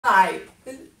Hi,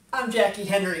 I'm Jackie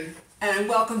Henry, and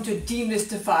welcome to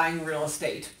Demystifying Real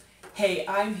Estate. Hey,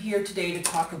 I'm here today to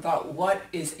talk about what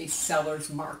is a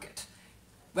seller's market.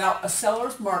 Well, a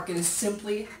seller's market is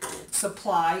simply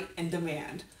supply and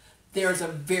demand. There's a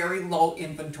very low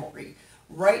inventory.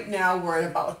 Right now, we're at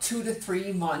about 2 to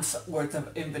 3 months worth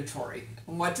of inventory.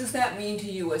 And what does that mean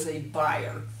to you as a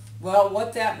buyer? Well,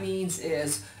 what that means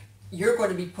is you're going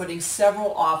to be putting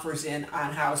several offers in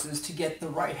on houses to get the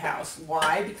right house.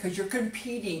 Why? Because you're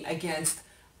competing against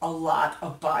a lot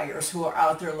of buyers who are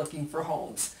out there looking for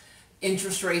homes.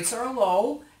 Interest rates are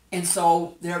low, and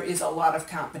so there is a lot of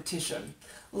competition.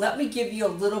 Let me give you a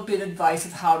little bit of advice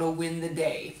of how to win the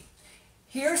day.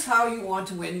 Here's how you want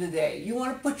to win the day. You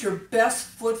want to put your best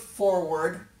foot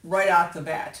forward right out the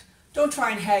bat. Don't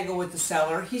try and haggle with the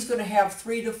seller. He's going to have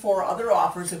 3 to 4 other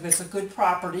offers if it's a good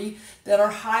property that are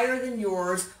higher than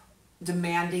yours,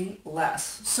 demanding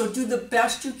less. So do the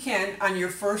best you can on your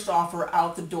first offer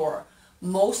out the door.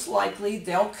 Most likely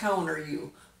they'll counter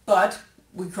you, but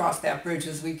we cross that bridge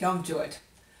as we come to it.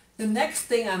 The next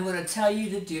thing I'm going to tell you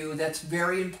to do that's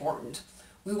very important.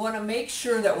 We want to make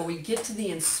sure that when we get to the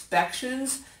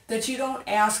inspections that you don't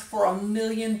ask for a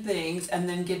million things and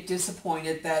then get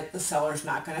disappointed that the seller's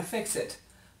not going to fix it.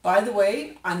 By the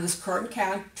way, on this current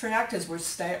contract, as we're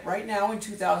right now in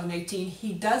 2018,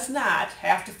 he does not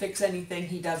have to fix anything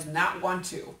he does not want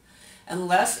to.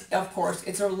 Unless, of course,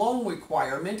 it's a loan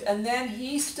requirement, and then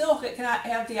he still cannot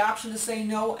have the option to say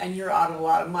no and you're out of a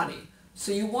lot of money.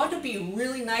 So you want to be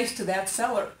really nice to that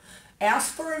seller.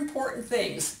 Ask for important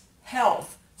things: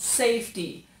 health,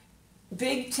 safety,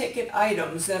 big ticket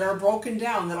items that are broken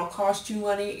down that'll cost you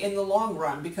money in the long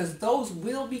run, because those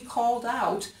will be called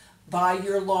out by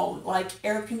your loan, like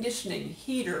air conditioning,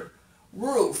 heater,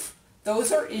 roof.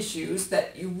 Those are issues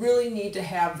that you really need to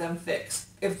have them fixed.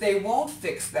 If they won't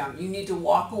fix them, you need to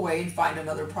walk away and find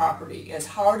another property, as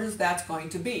hard as that's going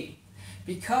to be,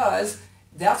 because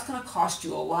that's going to cost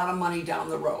you a lot of money down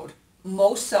the road.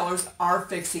 Most sellers are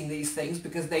fixing these things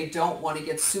because they don't want to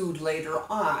get sued later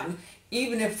on.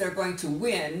 Even if they're going to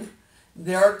win,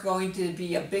 they're going to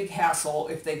be a big hassle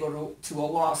if they go to a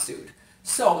lawsuit.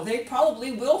 So they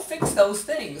probably will fix those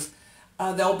things.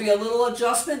 There'll be a little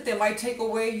adjustment. They might take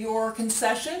away your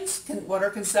concessions. What are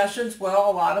concessions? Well,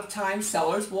 a lot of times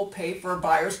sellers will pay for a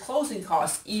buyer's closing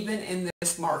costs, even in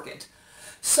this market.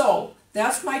 So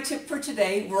that's my tip for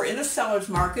today. We're in a seller's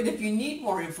market. If you need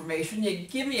more information, you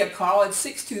give me a call at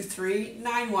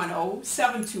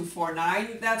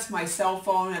 623-910-7249. That's my cell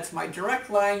phone. That's my direct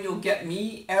line. You'll get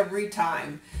me every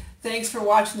time. Thanks for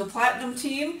watching the Platinum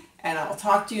Team, and I'll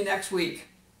talk to you next week.